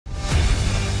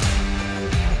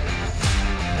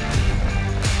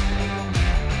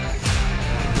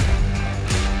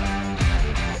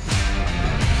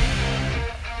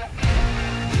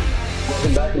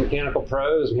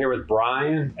Pros. I'm here with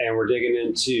Brian, and we're digging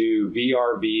into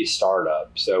VRV startup.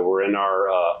 So we're in our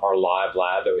live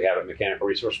lab that we have at Mechanical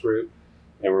Resource Group,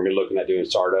 and we're going to be looking at doing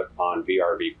startup on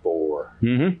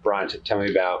VRV4. Brian, tell me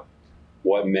about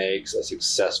what makes a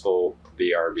successful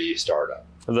VRV startup.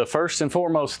 The first and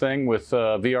foremost thing with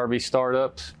VRV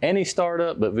startups, any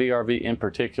startup, but VRV in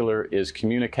particular, is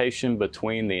communication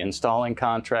between the installing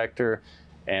contractor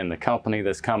and the company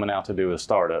that's coming out to do a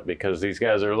startup, because these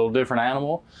guys are a little different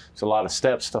animal. It's a lot of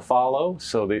steps to follow.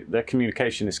 So that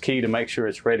communication is key to make sure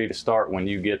it's ready to start when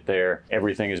you get there.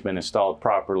 Everything has been installed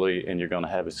properly and you're going to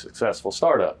have a successful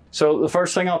startup. So the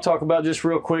first thing I'll talk about, just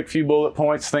real quick, few bullet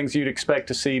points, things you'd expect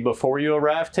to see before you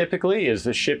arrive typically, is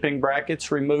the shipping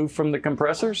brackets removed from the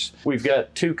compressors. We've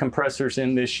got 2 compressors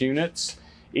in this unit.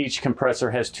 Each compressor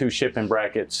has 2 shipping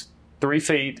brackets, 3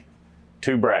 feet,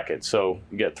 2 brackets. So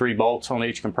you get 3 bolts on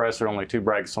each compressor, only 2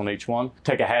 brackets on each one.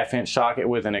 Take a 1/2-inch socket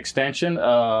with an extension.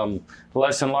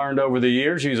 Lesson learned over the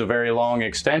years, use a very long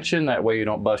extension. That way you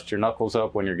don't bust your knuckles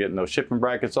up when you're getting those shipping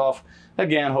brackets off.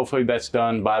 Again, hopefully that's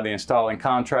done by the installing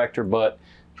contractor, but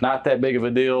not that big of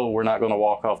a deal. We're not going to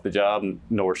walk off the job,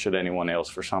 nor should anyone else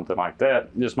for something like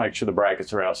that. Just make sure the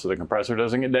brackets are out so the compressor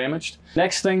doesn't get damaged.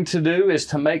 Next thing to do is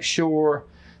to make sure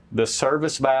the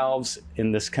service valves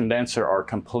in this condenser are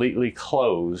completely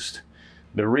closed.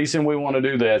 The reason we want to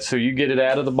do that, so you get it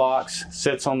out of the box,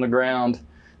 sits on the ground,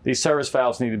 these service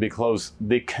valves need to be closed.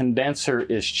 The condenser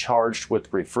is charged with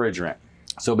refrigerant.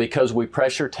 So because we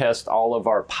pressure test all of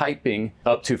our piping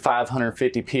up to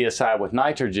 550 PSI with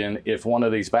nitrogen, if one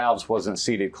of these valves wasn't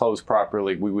seated closed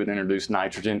properly, we would introduce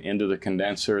nitrogen into the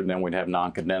condenser, and then we'd have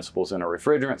non-condensables in a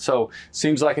refrigerant. So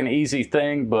seems like an easy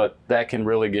thing, but that can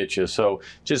really get you. So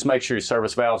just make sure your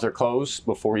service valves are closed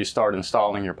before you start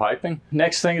installing your piping.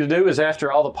 Next thing to do is,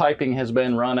 after all the piping has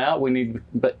been run out, we need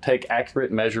to take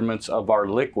accurate measurements of our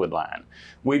liquid line.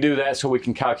 We do that so we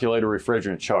can calculate a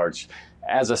refrigerant charge.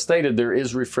 As I stated, there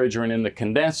is refrigerant in the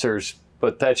condensers,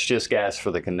 but that's just gas for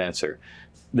the condenser.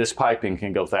 This piping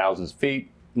can go thousands of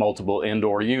feet, multiple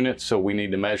indoor units, so we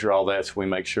need to measure all that so we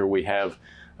make sure we have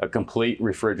a complete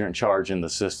refrigerant charge in the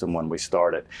system when we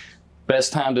start it.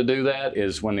 Best time to do that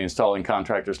is when the installing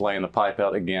contractor's laying the pipe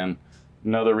out. Again,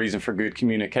 another reason for good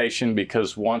communication,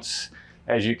 because once,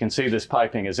 as you can see, this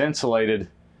piping is insulated,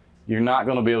 you're not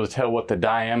going to be able to tell what the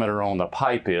diameter on the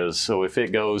pipe is. So if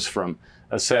it goes from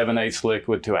a 7/8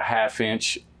 liquid to a 1/2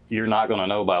 inch, you're not going to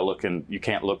know by looking. You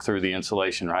can't look through the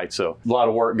insulation, right? So a lot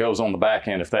of work goes on the back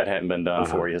end if that hadn't been done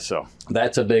for you. So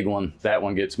that's a big one. That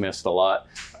one gets missed a lot.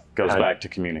 Goes back to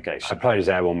communication. I'd probably just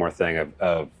add one more thing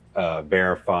of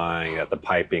verifying that the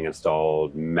piping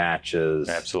installed matches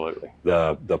absolutely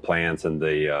the plans and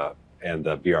the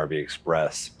VRV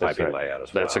Express piping layout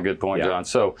as well. That's a good point, John.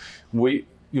 So when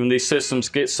these systems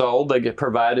get sold, they get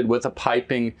provided with a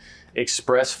piping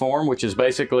express form, which is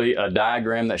basically a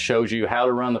diagram that shows you how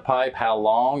to run the pipe, how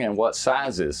long, and what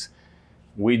sizes.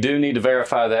 We do need to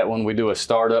verify that when we do a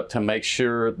startup to make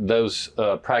sure those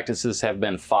practices have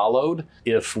been followed.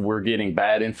 If we're getting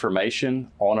bad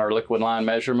information on our liquid line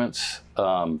measurements,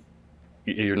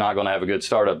 you're not going to have a good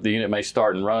startup. The unit may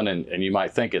start and run, and you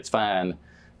might think it's fine.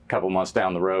 A couple months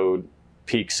down the road,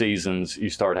 peak seasons, you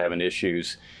start having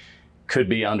issues. Could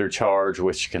be undercharge,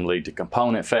 which can lead to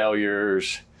component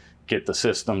failures, get the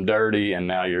system dirty, and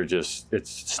now it's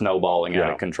snowballing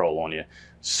out of control on you.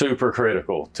 Super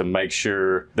critical to make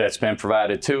sure that's been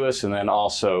provided to us, and then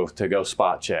also to go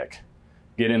spot check.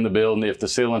 Get in the building. If the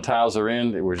ceiling tiles are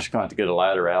in, we're just going to have to get a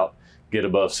ladder out, get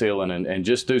above ceiling, and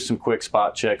just do some quick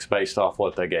spot checks based off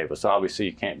what they gave us. Obviously,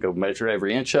 you can't go measure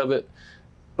every inch of it,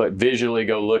 but visually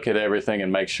go look at everything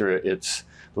and make sure it's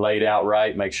laid out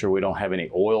right, make sure we don't have any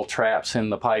oil traps in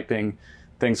the piping.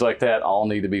 Things like that all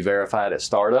need to be verified at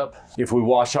startup. If we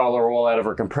wash all our oil out of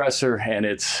our compressor and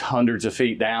it's hundreds of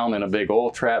feet down in a big oil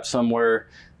trap somewhere,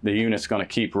 the unit's going to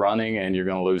keep running and you're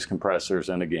going to lose compressors,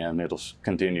 and again, it'll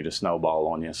continue to snowball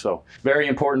on you. So very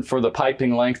important for the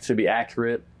piping length to be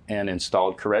accurate and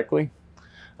installed correctly.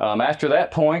 After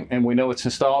that point, and we know it's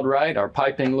installed right, our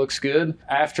piping looks good.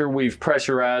 After we've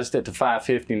pressurized it to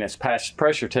 550 and it's passed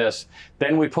pressure test,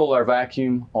 then we pull our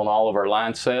vacuum on all of our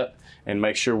line set and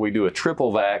make sure we do a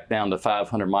triple vac down to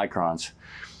 500 microns.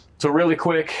 So really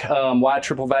quick, why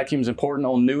triple vacuum is important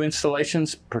on new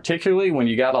installations, particularly when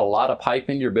you got a lot of pipe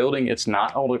in your building. It's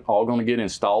not all going to get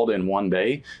installed in one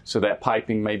day, so that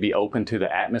piping may be open to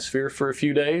the atmosphere for a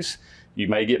few days. You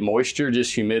may get moisture,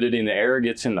 just humidity in the air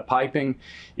gets in the piping.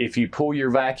 If you pull your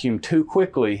vacuum too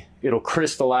quickly, it'll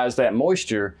crystallize that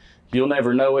moisture. You'll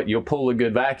never know it. You'll pull a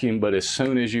good vacuum, but as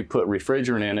soon as you put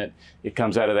refrigerant in it, it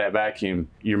comes out of that vacuum.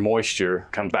 Your moisture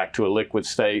comes back to a liquid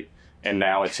state, and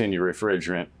now it's in your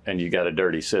refrigerant and you got a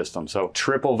dirty system. So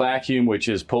triple vacuum, which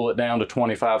is pull it down to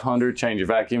 2,500, change your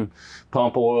vacuum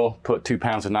pump oil, put 2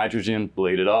 pounds of nitrogen,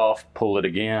 bleed it off, pull it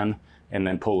again, and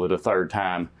then pull it a third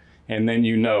time. And then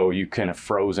you know you kind of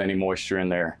froze any moisture in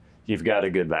there. You've got a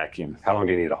good vacuum. How long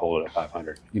do you need to hold it at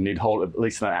 500? You need to hold it at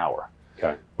least an hour.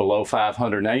 Okay. Below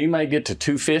 500. Now you may get to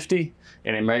 250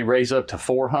 and it may raise up to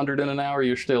 400 in an hour.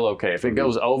 You're still okay. If it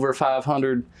goes over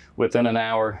 500 within an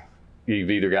hour,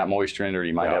 you've either got moisture in it or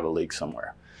you might have a leak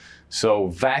somewhere. So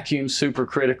vacuum, super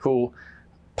critical.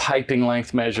 Piping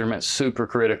length measurement, super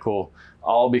critical.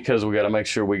 All because we got to make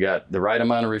sure we got the right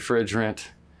amount of refrigerant.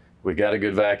 We got a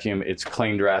good vacuum. It's a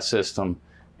clean, dry system.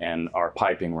 And our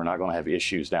piping, we're not going to have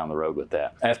issues down the road with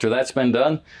that. After that's been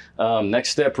done, next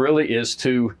step really is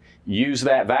to use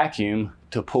that vacuum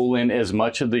to pull in as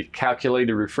much of the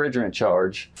calculated refrigerant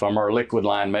charge from our liquid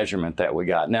line measurement that we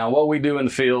got. Now, what we do in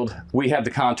the field, we have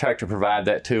the contractor provide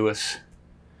that to us,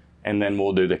 and then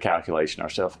we'll do the calculation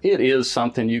ourselves. It is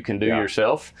something you can do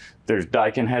yourself.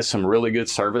 Daikin has some really good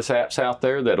service apps out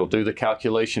there that'll do the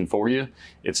calculation for you.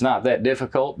 It's not that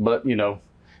difficult, but you know,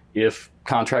 if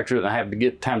contractors don't have to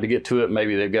get time to get to it,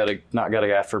 maybe they've not got a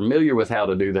guy familiar with how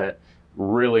to do that,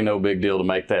 really no big deal to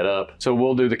make that up. So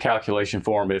we'll do the calculation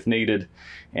for them if needed.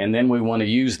 And then we want to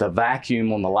use the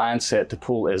vacuum on the line set to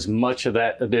pull as much of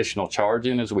that additional charge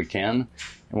in as we can.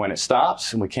 And when it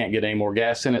stops and we can't get any more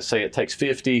gas in it, say it takes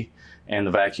 50 and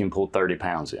the vacuum pulled 30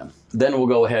 pounds in. Then we'll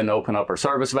go ahead and open up our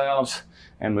service valves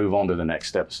and move on to the next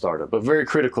step of startup. But very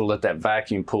critical to let that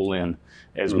vacuum pull in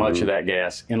as much of that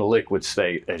gas in a liquid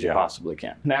state as you possibly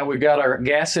can. Now we've got our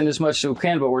gas in as much as we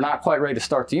can, but we're not quite ready to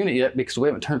start the unit yet because we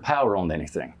haven't turned power on to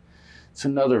anything. It's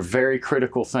another very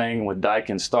critical thing with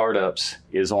Daikin startups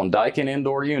is on Daikin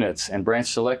indoor units and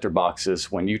branch selector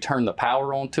boxes, when you turn the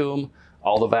power on to them,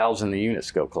 all the valves in the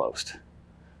units go closed.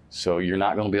 So you're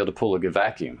not going to be able to pull a good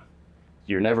vacuum.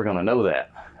 You're never going to know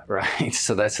that. Right,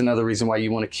 so that's another reason why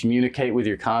you want to communicate with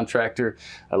your contractor.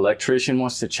 Electrician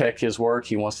wants to check his work.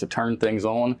 He wants to turn things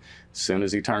on. As soon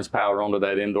as he turns power onto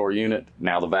that indoor unit,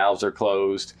 now the valves are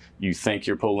closed. You think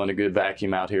you're pulling a good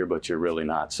vacuum out here, but you're really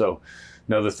not. So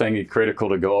another thing is critical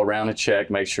to go around and check,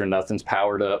 make sure nothing's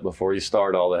powered up before you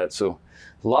start all that. So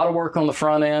a lot of work on the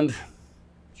front end.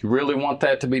 You really want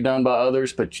that to be done by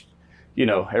others, but you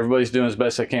know, everybody's doing as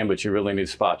best they can, but you really need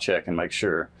to spot check and make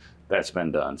sure that's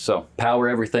been done. So power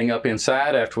everything up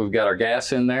inside after we've got our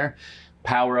gas in there.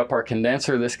 Power up our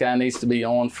condenser. This guy needs to be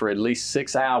on for at least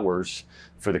 6 hours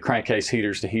for the crankcase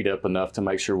heaters to heat up enough to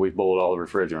make sure we've boiled all the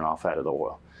refrigerant off out of the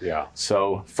oil. Yeah.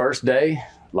 So first day,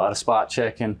 a lot of spot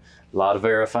checking, a lot of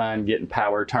verifying, getting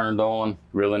power turned on.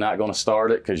 Really not going to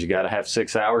start it because you got to have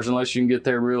 6 hours unless you can get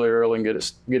there really early and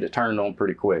get it turned on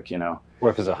pretty quick, you know. What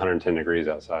if it's 110 degrees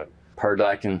outside? Per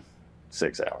Daikin,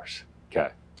 6 hours. Okay.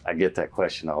 I get that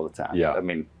question all the time. Yeah. I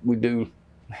mean,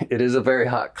 it is a very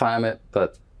hot climate,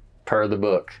 but per the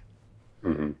book,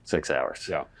 6 hours.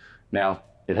 Yeah. Now,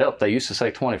 it helped. They used to say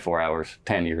 24 hours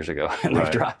 10 years ago, and they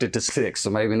dropped it to 6.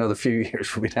 So maybe another few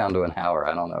years we'll be down to an hour.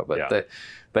 I don't know. But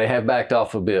they have backed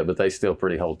off a bit, but they still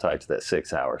pretty hold tight to that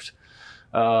 6 hours.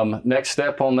 Next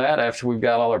step on that, after we've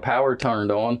got all our power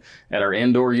turned on at our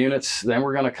indoor units, then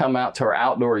we're going to come out to our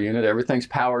outdoor unit. Everything's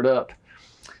powered up.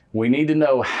 We need to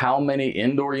know how many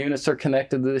indoor units are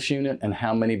connected to this unit and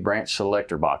how many branch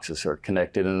selector boxes are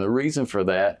connected. And the reason for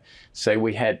that, say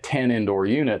we had 10 indoor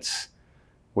units,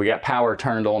 we got power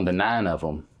turned on to 9 of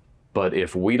them. But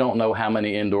if we don't know how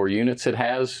many indoor units it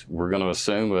has, we're going to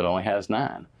assume it only has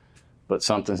 9. But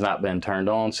something's not been turned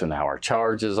on, so now our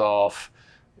charge is off.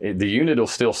 The unit will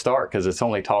still start because it's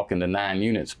only talking to 9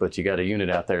 units, but you got a unit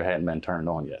out there that hadn't been turned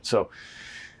on yet. So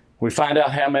we find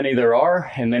out how many there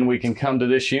are, and then we can come to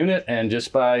this unit, and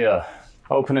just by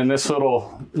opening this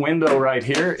little window right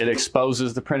here, it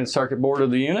exposes the printed circuit board of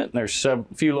the unit. There's a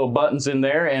few little buttons in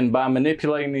there, and by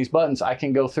manipulating these buttons, I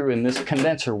can go through, and this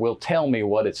condenser will tell me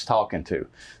what it's talking to.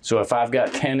 So if I've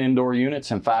got 10 indoor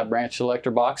units and 5 branch selector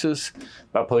boxes,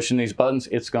 by pushing these buttons,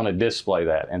 it's going to display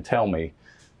that and tell me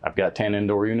I've got 10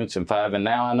 indoor units and 5, and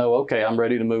now I know, okay, I'm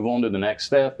ready to move on to the next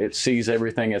step. It sees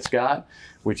everything it's got,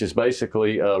 which is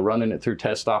basically running it through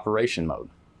test operation mode.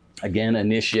 Again,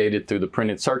 initiated through the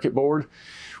printed circuit board.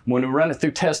 When we run it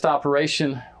through test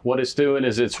operation, what it's doing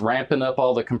is it's ramping up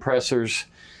all the compressors,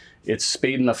 it's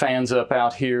speeding the fans up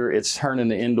out here, it's turning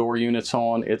the indoor units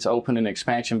on, it's opening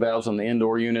expansion valves on the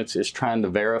indoor units, it's trying to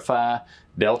verify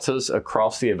deltas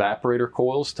across the evaporator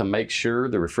coils to make sure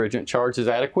the refrigerant charge is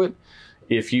adequate.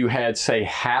 If you had, say,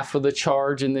 half of the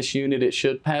charge in this unit it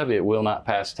should have, it will not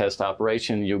pass test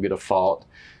operation. You'll get a fault.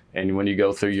 And when you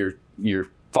go through your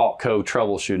fault code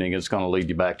troubleshooting is going to lead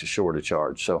you back to short of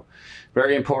charge. So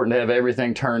very important to have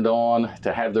everything turned on,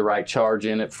 to have the right charge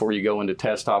in it before you go into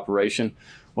test operation.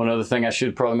 One other thing I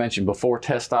should probably mention before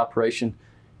test operation,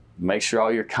 make sure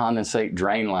all your condensate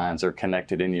drain lines are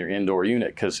connected in your indoor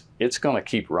unit, because it's going to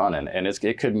keep running, and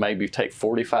it could maybe take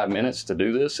 45 minutes to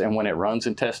do this, and when it runs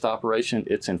in test operation,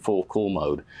 it's in full cool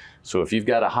mode. So if you've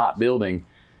got a hot building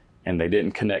and they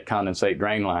didn't connect condensate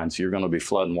drain lines, you're going to be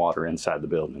flooding water inside the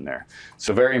building there.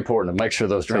 So very important to make sure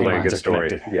those drain lines are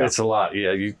connected. Yeah. It's a lot.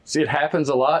 Yeah, you see, it happens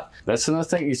a lot. That's another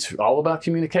thing. It's all about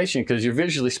communication, because you're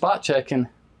visually spot checking.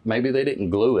 Maybe they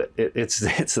didn't glue it.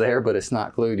 It's there, but it's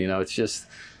not glued. You know, it's just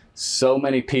so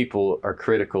many people are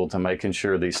critical to making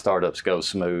sure these startups go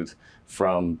smooth,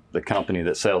 from the company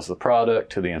that sells the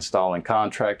product to the installing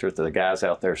contractor to the guys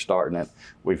out there starting it.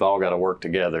 We've all got to work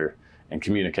together and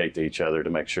communicate to each other to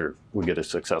make sure we get a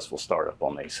successful startup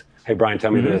on these. Hey, Brian,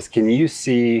 tell me this. Can you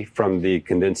see from the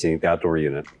condensing, the outdoor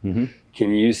unit,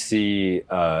 can you see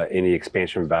any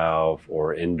expansion valve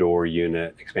or indoor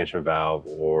unit expansion valve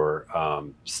or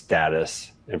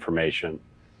status information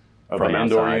From the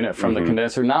indoor unit, from the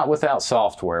condenser? Not without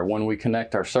software. When we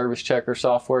connect our service checker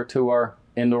software to our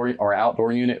indoor or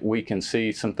outdoor unit, we can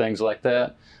see some things like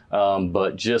that.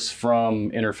 But just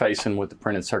from interfacing with the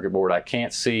printed circuit board, I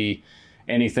can't see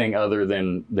anything other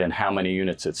than how many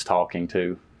units it's talking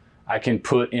to. I can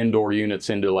put indoor units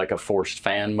into like a forced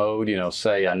fan mode. You know,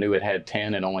 say I knew it had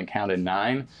 10 and only counted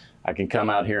 9. I can come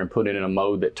out here and put it in a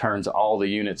mode that turns all the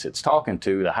units it's talking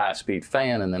to high-speed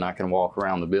fan, and then I can walk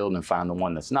around the building and find the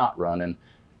one that's not running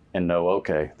and know,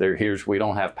 okay, we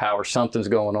don't have power, something's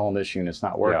going on, this unit's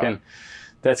not working. Yeah.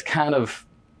 That's kind of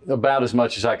about as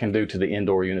much as I can do to the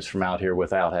indoor units from out here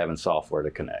without having software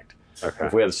to connect. Okay.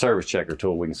 If we have the service checker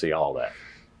tool, we can see all that.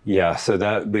 Yeah, so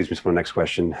that leads me to my next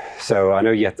question. So I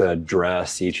know you have to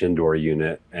address each indoor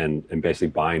unit and basically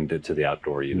bind it to the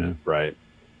outdoor unit, right?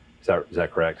 Is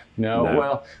that correct? No,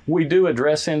 well, we do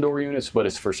address indoor units, but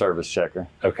it's for service checker.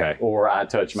 Okay. Or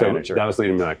iTouch Manager. That was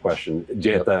leading to my question. Do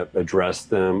you have to address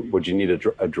them? Would you need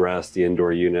to address the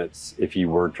indoor units if you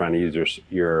were trying to use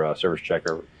your service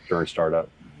checker during startup?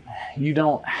 You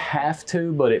don't have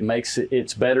to, but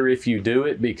it's better if you do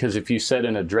it, because if you set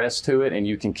an address to it and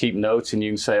you can keep notes and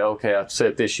you can say, okay, I've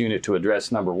set this unit to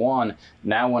address number 1.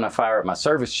 Now when I fire up my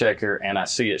service checker and I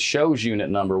see it shows unit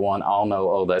number 1, I'll know,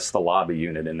 oh, that's the lobby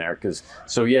unit in there.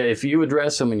 So yeah, if you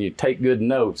address them and you take good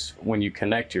notes when you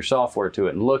connect your software to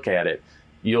it and look at it,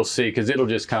 you'll see, because it'll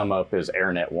just come up as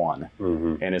AirNet 1,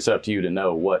 and it's up to you to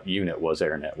know what unit was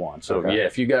AirNet 1. So yeah,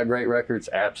 if you got great records,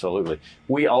 absolutely.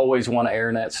 We always want to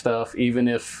AirNet stuff, even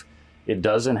if it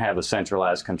doesn't have a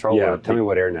centralized controller. Yeah, tell me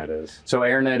what AirNet is. So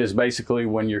AirNet is basically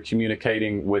when you're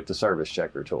communicating with the service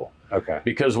checker tool. Okay.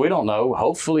 Because we don't know,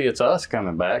 hopefully it's us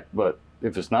coming back, but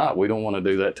if it's not, we don't want to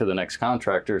do that to the next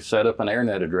contractor. Set up an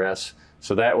AirNet address,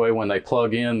 so that way when they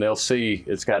plug in, they'll see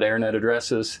it's got AirNet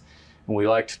addresses. And we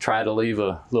like to try to leave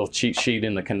a little cheat sheet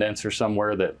in the condenser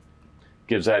somewhere that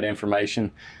gives that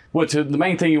information. The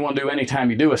main thing you want to do anytime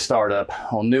you do a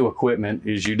startup on new equipment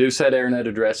is you do set AirNet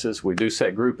addresses, we do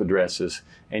set group addresses,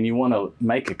 and you want to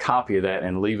make a copy of that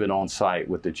and leave it on site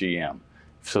with the GM.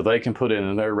 So they can put it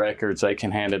in their records, they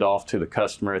can hand it off to the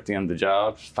customer at the end of the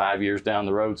job. 5 years down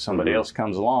the road, somebody else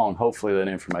comes along, hopefully that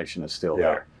information is still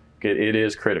there. It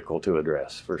is critical to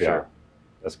address, for sure.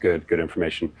 That's good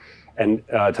information. And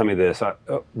tell me this,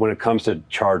 when it comes to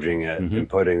charging it and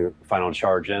putting final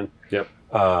charge in,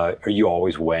 are you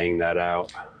always weighing that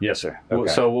out? Yes, sir.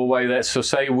 Okay. So we'll weigh that. So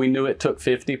say we knew it took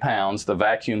 50 pounds, the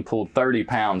vacuum pulled 30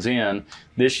 pounds in.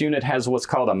 This unit has what's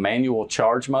called a manual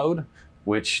charge mode,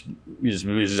 which is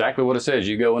exactly what it says.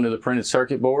 You go into the printed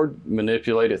circuit board,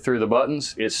 manipulate it through the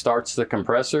buttons, it starts the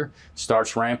compressor,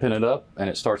 starts ramping it up, and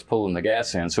it starts pulling the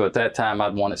gas in. So at that time,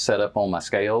 I'd want it set up on my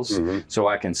scales so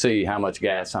I can see how much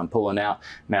gas I'm pulling out.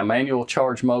 Now, manual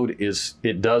charge mode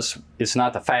it's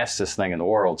not the fastest thing in the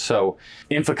world. So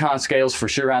Infocon scales, for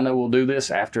sure, I know will do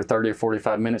this. After 30 or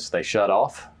 45 minutes, they shut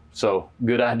off. So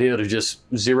good idea to just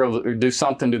do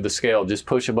something to the scale. Just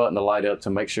push a button to light up to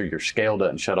make sure your scale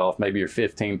doesn't shut off. Maybe you're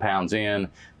 15 pounds in,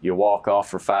 you walk off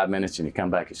for 5 minutes and you come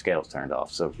back, your scale's turned off.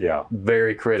 So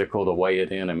very critical to weigh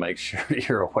it in and make sure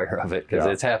you're aware of it, because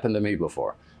it's happened to me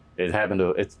before. It happened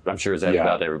to, I'm sure it's happened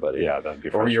about everybody. Yeah, that'd be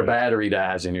Or your battery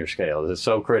dies in your scales. It's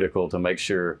so critical to make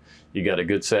sure you got a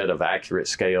good set of accurate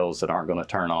scales that aren't going to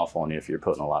turn off on you if you're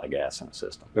putting a lot of gas in the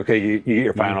system. Okay, you get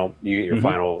your final,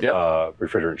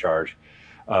 refrigerant charge.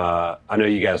 I know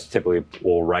you guys typically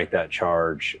will write that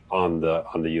charge on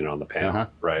the unit on the panel,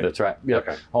 right? That's right. Yep.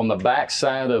 Okay. On the back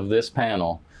side of this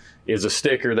panel is a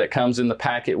sticker that comes in the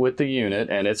packet with the unit,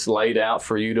 and it's laid out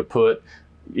for you to put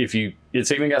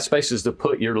it's even got spaces to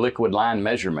put your liquid line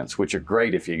measurements, which are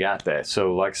great if you got that.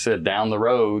 So like I said, down the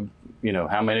road, you know,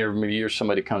 how many years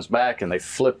somebody comes back and they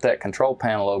flip that control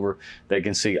panel over, they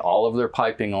can see all of their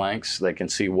piping lengths. They can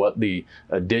see what the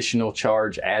additional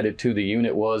charge added to the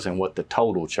unit was and what the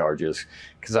total charge is.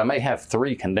 Because I may have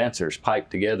 3 condensers piped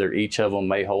together. Each of them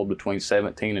may hold between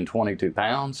 17 and 22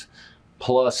 pounds,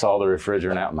 plus all the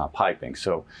refrigerant out in my piping.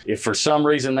 So if for some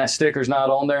reason that sticker's not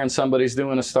on there and somebody's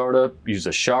doing a startup, use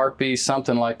a Sharpie,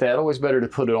 something like that. Always better to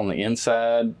put it on the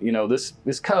inside. You know, this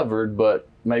is covered, but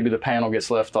maybe the panel gets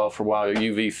left off for a while.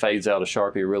 UV fades out a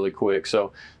Sharpie really quick.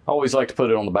 So I always like to put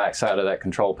it on the back side of that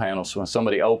control panel. So when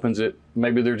somebody opens it,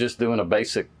 maybe they're just doing a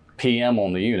basic PM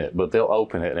on the unit, but they'll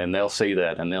open it and they'll see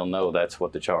that and they'll know that's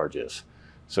what the charge is.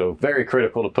 So very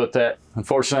critical to put that.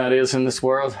 Unfortunately, it is in this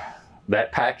world.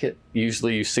 That packet,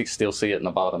 usually you still see it in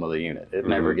the bottom of the unit. It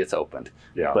never gets opened.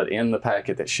 Yeah. But in the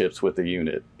packet that ships with the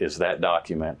unit is that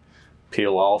document,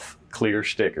 peel off, clear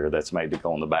sticker that's made to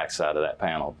go on the back side of that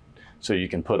panel. So you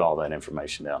can put all that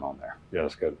information down on there. Yeah,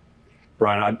 that's good.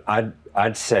 Brian,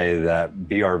 I'd say that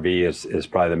VRV is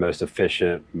probably the most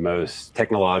efficient, most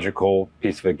technological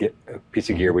piece of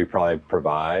gear we probably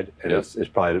provide. And it's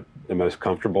probably the most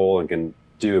comfortable and can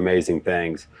do amazing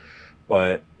things.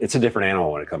 But it's a different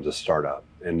animal when it comes to startup.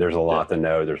 And there's a lot to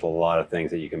know. There's a lot of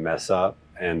things that you can mess up.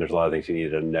 And there's a lot of things you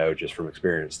need to know just from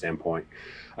experience standpoint.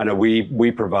 I know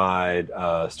we provide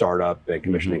startup and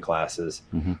commissioning classes.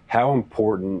 How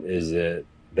important is it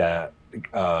that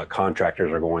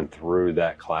contractors are going through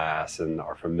that class and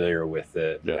are familiar with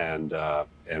it and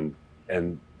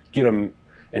get them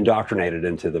indoctrinated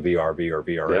into the VRV or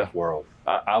VRF world?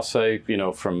 I'll say, you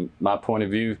know, from my point of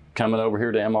view, coming over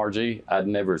here to MRG, I'd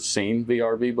never seen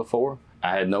VRV before.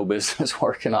 I had no business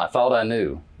working. I thought I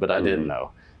knew, but I didn't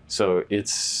know. So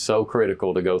it's so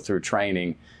critical to go through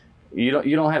training. You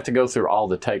don't have to go through all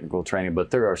the technical training,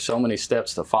 but there are so many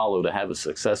steps to follow to have a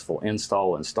successful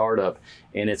install and startup,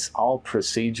 and it's all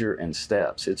procedure and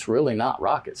steps. It's really not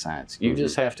rocket science. You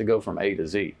just have to go from A to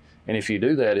Z. And if you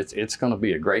do that, it's going to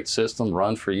be a great system,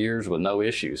 run for years with no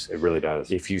issues. It really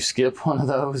does. If you skip one of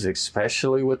those,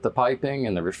 especially with the piping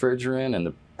and the refrigerant and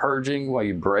the purging while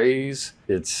you braze,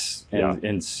 it's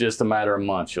just a matter of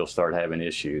months you'll start having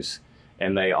issues.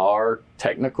 And they are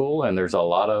technical, and there's a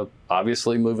lot of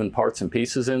obviously moving parts and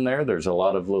pieces in there. There's a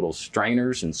lot of little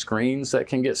strainers and screens that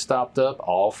can get stopped up,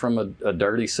 all from a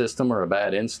dirty system or a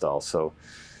bad install. So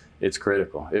it's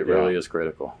critical. It really is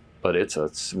critical. But it's a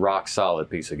rock solid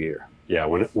piece of gear. Yeah,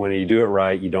 when you do it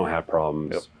right, you don't have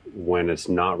problems. When it's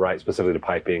not right, specifically the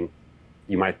piping,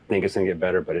 you might think it's going to get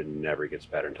better, but it never gets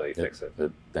better until you fix it.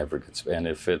 It never gets. And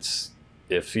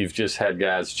if you've just had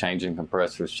guys changing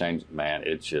compressors, man,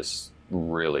 it just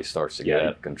really starts to get out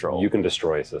of control. You can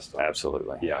destroy a system.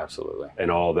 Absolutely. Yeah, absolutely. And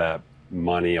all that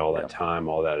money, all that time,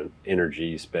 all that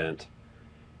energy spent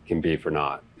can be for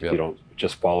naught. If you don't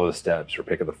just follow the steps or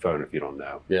pick up the phone if you don't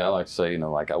know. Yeah, I like to say, you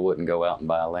know, like I wouldn't go out and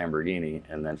buy a Lamborghini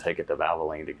and then take it to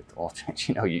Valvoline to get the oil change.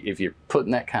 You know, if you're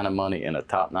putting that kind of money in a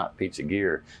top-notch piece of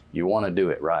gear, you want to do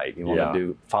it right. You want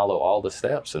to follow all the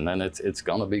steps, and then it's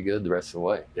going to be good the rest of the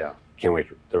way. Yeah. Can't wait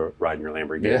to ride in your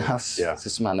Lamborghini. Yeah. This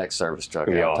is my next service truck.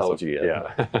 I haven't told you yet.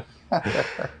 Yeah.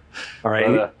 All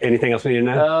right. Anything else we need to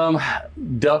know?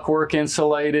 Ductwork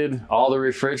insulated, all the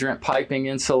refrigerant piping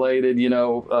insulated. You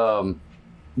know,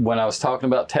 when I was talking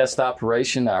about test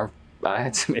operation, I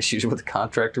had some issues with the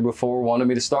contractor before, wanted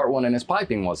me to start one and his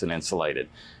piping wasn't insulated.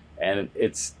 And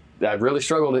I really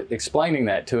struggled explaining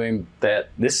that to him, that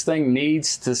this thing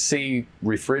needs to see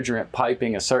refrigerant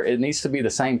piping, it needs to be the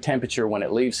same temperature when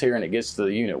it leaves here and it gets to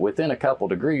the unit within a couple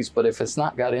degrees, but if it's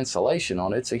not got insulation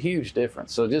on it, it's a huge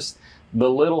difference. So just the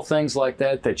little things like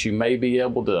that you may be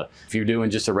able to, if you're doing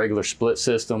just a regular split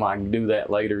system, I can do that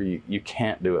later. You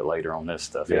can't do it later on this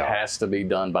stuff. It has to be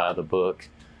done by the book.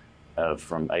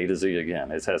 From A to Z again.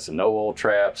 It has no oil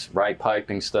traps, right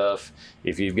piping stuff.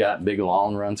 If you've got big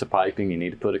long runs of piping, you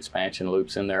need to put expansion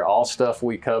loops in there. All stuff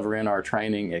we cover in our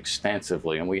training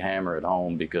extensively, and we hammer it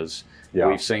home because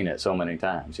we've seen it so many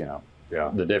times, you know.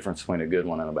 Yeah. The difference between a good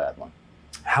one and a bad one.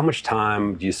 How much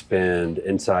time do you spend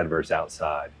inside versus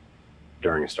outside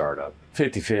during a startup?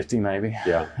 50-50 maybe.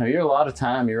 Yeah. You're a lot of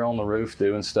time, you're on the roof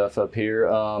doing stuff up here.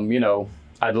 You know,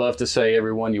 I'd love to say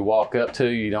everyone you walk up to,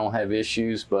 you don't have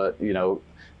issues, but, you know,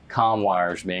 comm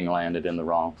wires being landed in the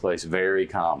wrong place, very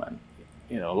common.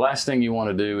 You know, last thing you want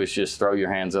to do is just throw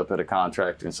your hands up at a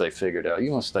contractor and say, figure it out.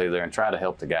 You want to stay there and try to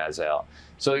help the guys out.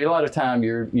 So a lot of time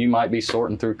you might be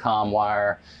sorting through comm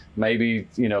wire. Maybe,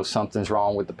 you know, something's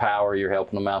wrong with the power. You're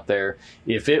helping them out there.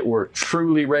 If it were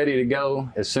truly ready to go,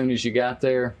 as soon as you got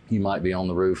there, you might be on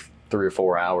the roof 3 or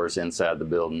 4 hours inside the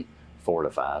building 4 to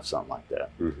 5, something like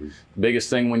that. Mm-hmm. Biggest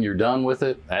thing when you're done with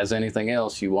it, as anything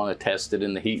else, you want to test it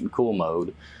in the heat and cool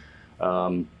mode.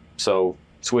 So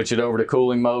switch it over to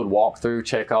cooling mode, walk through,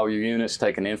 check all your units,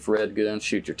 take an infrared gun,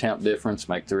 shoot your temp difference,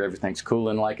 make sure everything's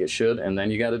cooling like it should, and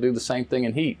then you got to do the same thing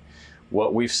in heat.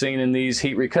 What we've seen in these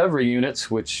heat recovery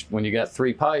units, which when you got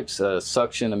 3 pipes, a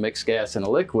suction, a mixed gas, and a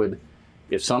liquid,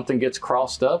 if something gets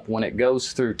crossed up, when it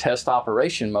goes through test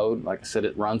operation mode, like I said,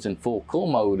 it runs in full cool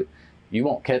mode, you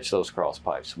won't catch those cross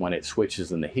pipes. When it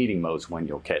switches in the heating modes, when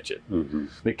you'll catch it. Mm-hmm.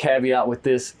 The caveat with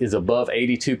this is above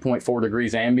 82.4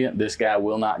 degrees ambient, this guy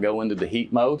will not go into the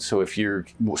heat mode. So if you're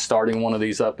starting one of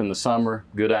these up in the summer,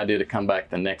 good idea to come back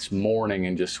the next morning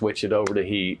and just switch it over to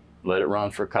heat, let it run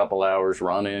for a couple hours,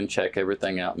 run in, check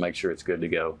everything out, make sure it's good to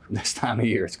go. This time of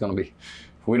year, it's going to be,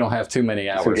 we don't have too many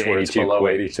hours where it's below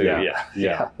 82.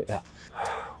 Yeah.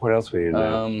 What else we need to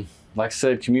know? Like I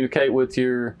said, communicate with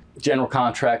your general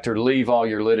contractor, leave all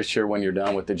your literature when you're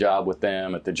done with the job with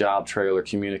them at the job trailer,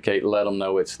 communicate, let them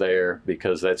know it's there,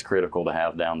 because that's critical to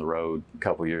have down the road, a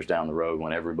couple years down the road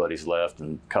when everybody's left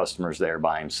and customer's there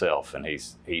by himself, and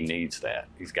he needs that.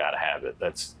 He's got to have it.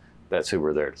 That's who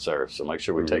we're there to serve. So make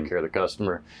sure we take care of the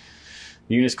customer.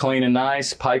 Unit's clean and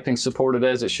nice, piping supported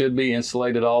as it should be,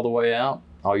 insulated all the way out.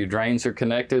 All your drains are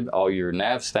connected, all your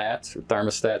nav stats or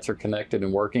thermostats are connected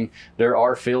and working. There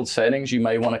are field settings you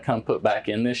may want to come put back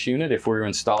in this unit. If we're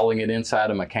installing it inside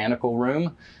a mechanical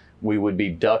room, we would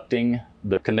be ducting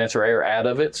the condenser air out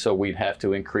of it, so we'd have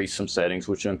to increase some settings,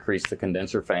 which will increase the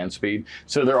condenser fan speed.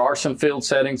 So there are some field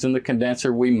settings in the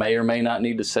condenser we may or may not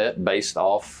need to set based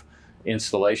off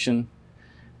installation,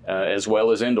 as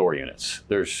well as indoor units.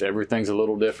 Everything's a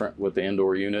little different with the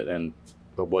indoor unit and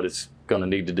what it's going to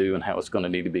need to do and how it's going to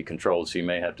need to be controlled, so you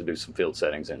may have to do some field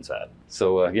settings inside.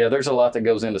 So yeah, there's a lot that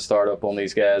goes into startup on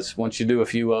these guys. Once you do a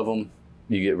few of them,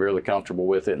 you get really comfortable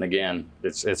with it, and again,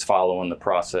 it's following the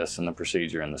process and the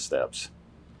procedure and the steps,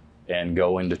 and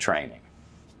go into training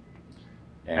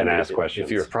and ask questions.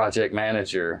 If you're a project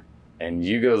manager and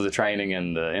you go to the training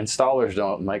and the installers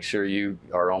don't, make sure you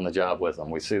are on the job with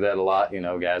them. We see that a lot.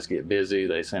 Guys get busy,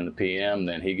 they send the PM,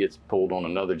 then he gets pulled on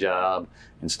another job.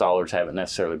 Installers haven't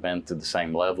necessarily been through the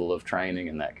same level of training,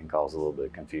 and that can cause a little bit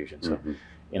of confusion. So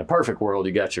in a perfect world,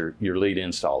 you got your lead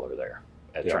installer there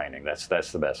at training. That's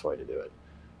the best way to do it.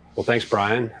 Well, thanks,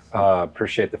 Brian.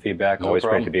 Appreciate the feedback. Always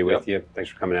great to be with you. Thanks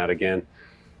for coming out again.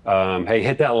 Hey,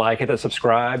 hit that like, hit that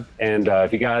subscribe, and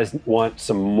if you guys want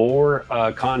some more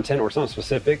content or something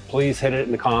specific, please hit it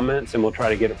in the comments and we'll try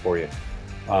to get it for you.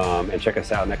 And check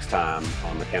us out next time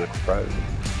on Mechanical Pros.